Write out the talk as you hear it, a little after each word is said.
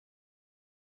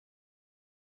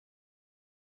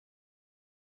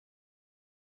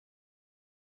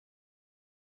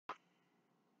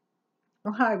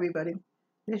Well, hi everybody.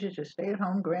 This is your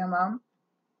stay-at-home grandma,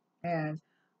 and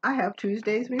I have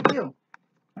Tuesday's review.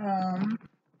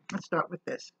 Let's start with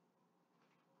this.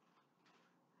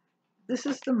 This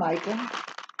is the Mica.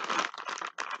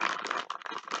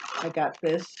 I got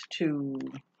this to,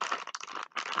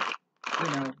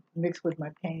 mix with my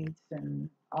paints and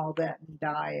all that and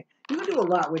dye. You can do a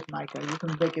lot with mica. You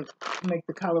can make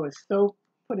the color as soap,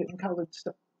 put it in colored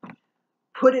soap,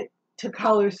 put it to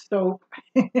color soap.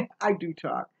 I do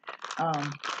talk,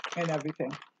 and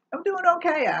everything. I'm doing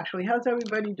okay, actually. How's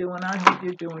everybody doing? I hope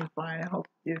you're doing fine. I hope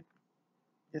you're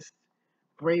just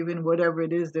braving whatever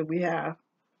it is that we have.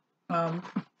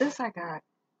 This I got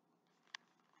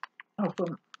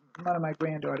from one of my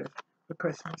granddaughters for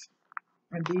Christmas.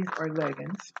 And these are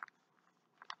leggings.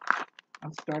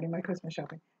 I'm starting my Christmas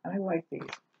shopping, and I like these.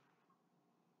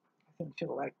 I think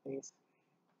she'll like these.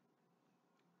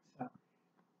 So,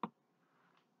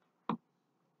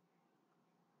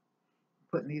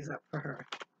 putting these up for her.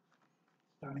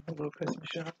 Starting a little Christmas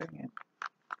shopping and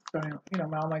starting,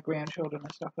 all my grandchildren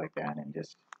and stuff like that, and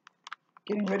just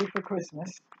getting ready for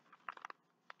Christmas.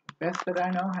 Best that I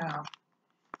know how.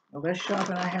 The less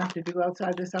shopping I have to do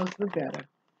outside this house, the better.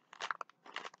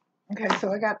 Okay,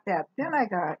 so I got that. Then I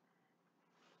got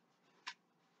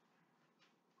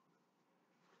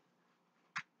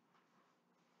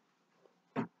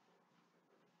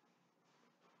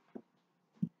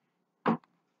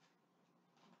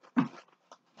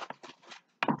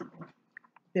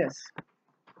this.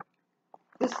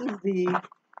 This is the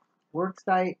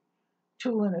WORKSITE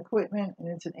tool and equipment, and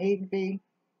it's an 8V,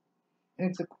 and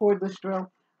it's a cordless drill.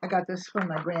 I got this from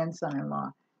my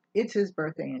grandson-in-law. It's his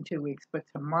birthday in 2 weeks, but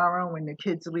tomorrow when the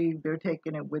kids leave, they're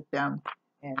taking it with them,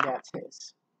 and that's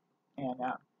his. And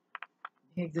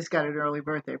he just got an early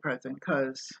birthday present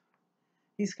because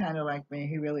he's kind of like me.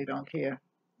 He really don't care,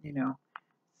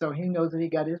 So he knows that he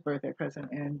got his birthday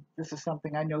present, and this is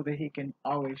something I know that he can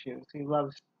always use. He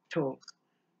loves tools.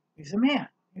 He's a man.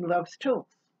 He loves tools.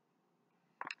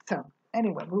 So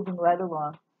anyway, moving right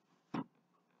along.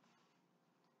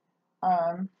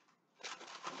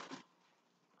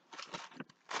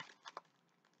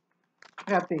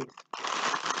 Got these.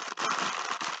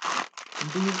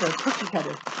 And these are cookie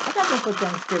cutters. I got them for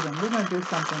Thanksgiving. We're going to do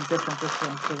something different this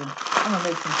Thanksgiving. I'm going to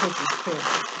make some cookies too.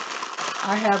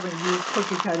 I haven't used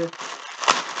cookie cutters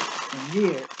in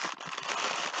years.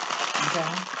 Okay?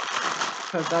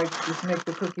 Because I just make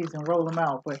the cookies and roll them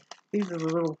out. But these are the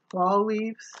little fall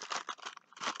leaves.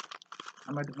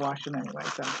 I'm going to wash them anyway.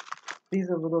 So these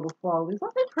are the little fall leaves.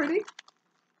 Aren't they pretty?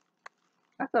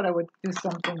 I thought I would do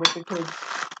something with the kids.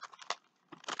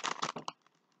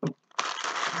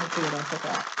 Let's see what else I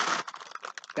got.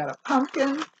 Got a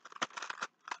pumpkin.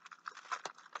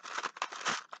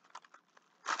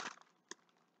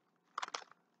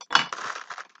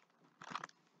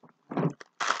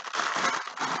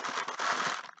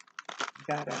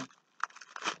 Got a,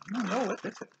 I don't know what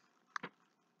this is.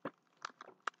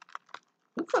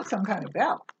 Looks like some kind of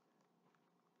bell.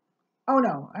 Oh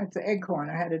no, it's an acorn.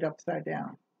 I had it upside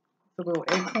down. It's a little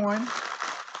acorn.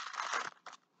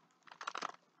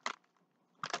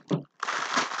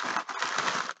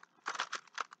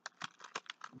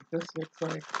 This looks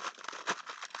like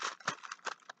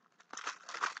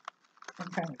some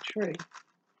kind of tree.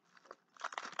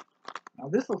 Now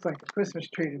this looks like a Christmas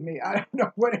tree to me. I don't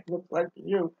know what it looks like to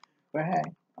you, but hey.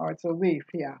 Oh, it's a leaf.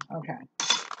 Yeah, okay.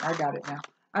 I got it now.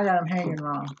 I got them hanging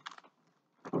wrong.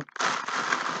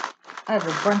 I have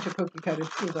a bunch of cookie cutters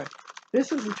too, but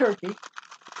this is a turkey.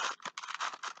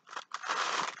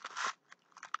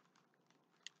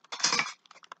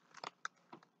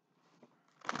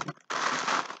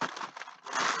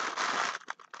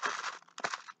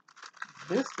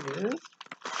 This is,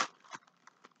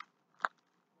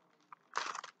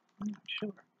 I'm not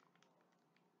sure.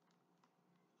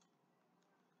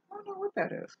 I don't know what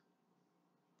that is.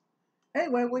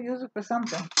 Anyway, we'll use it for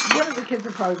something. One of the kids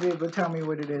will probably be able to tell me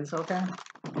what it is, okay?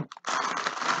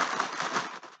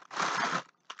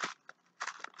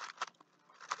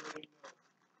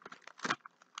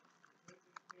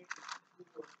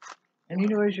 And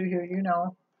as you hear,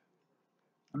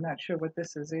 I'm not sure what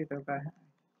this is either, but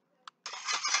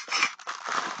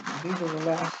these are the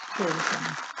last two.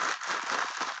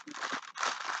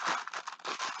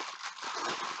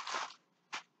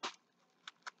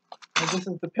 And this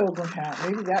is the pilgrim hat.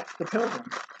 Maybe that's the pilgrim.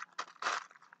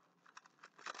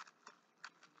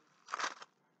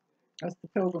 That's the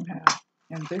pilgrim hat.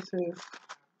 And this is,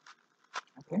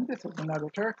 I think this is another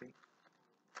turkey.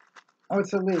 Oh,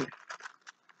 it's a leaf.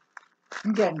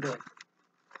 I'm getting good.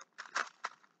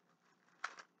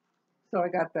 So I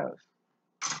got those.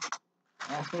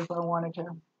 Asked me if I wanted to.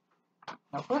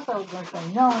 Now, first I was going to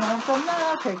say no, and I said, no,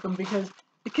 I'll take them because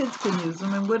the kids can use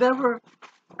them, and whatever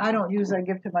I don't use, I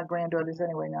give to my granddaughters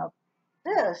anyway. Now,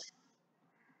 this,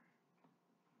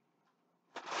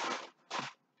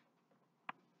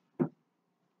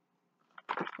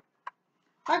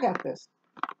 I got this.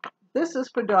 This is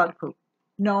for dog poop.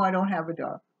 No, I don't have a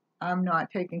dog. I'm not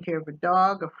taking care of a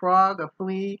dog, a frog, a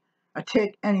flea, a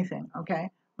tick, anything, okay?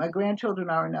 My grandchildren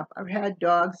are enough. I've had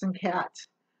dogs and cats,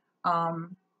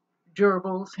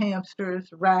 gerbils, hamsters,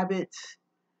 rabbits.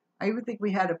 I even think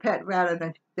we had a pet rat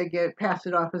and they passed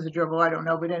it off as a gerbil. I don't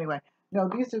know, but anyway. No,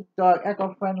 these are dog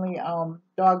eco-friendly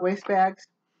dog waste bags.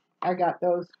 I got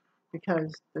those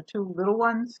because the two little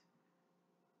ones,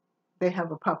 they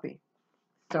have a puppy.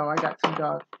 So I got some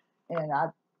dogs. And I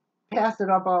pass it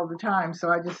up all the time, so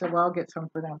I just said, well, I'll get some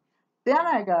for them. Then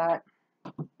I got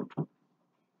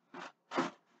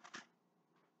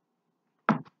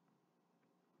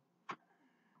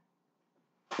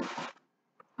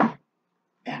mac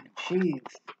and cheese.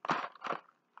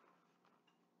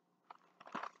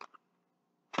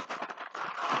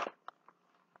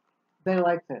 They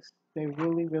like this. They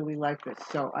really, really like this.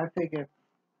 So I figure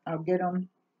I'll get them.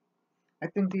 I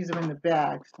think these are in the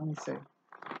bags. Let me see.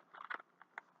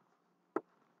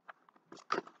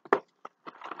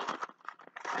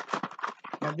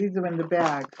 Now these are in the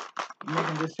bags. And they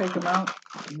can just take them out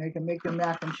and they can make their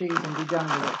mac and cheese and be done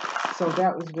with it. So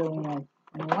that was really nice.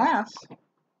 And last,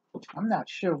 I'm not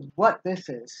sure what this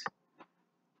is.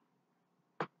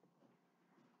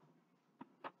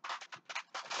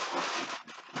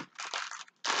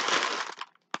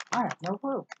 I have no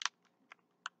clue.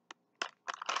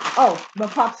 Oh, my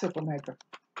popsicle maker.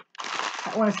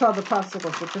 When I saw the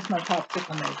popsicles, but this is my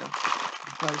popsicle maker.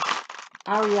 Because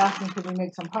I already asked me could we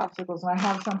make some popsicles, and I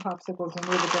have some popsicles in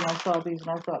there, but then I saw these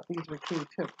and I thought these were cute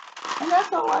too. And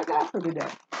that's all I got for today.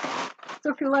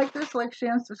 So if you like this, like,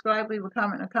 share, and subscribe, leave a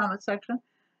comment in the comment section.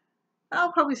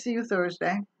 I'll probably see you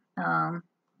Thursday.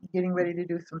 Getting ready to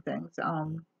do some things.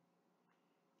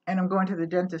 And I'm going to the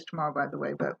dentist tomorrow, by the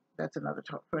way, but that's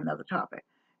for another topic.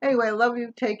 Anyway, I love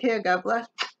you. Take care. God bless.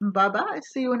 Bye-bye.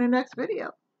 See you in the next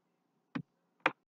video.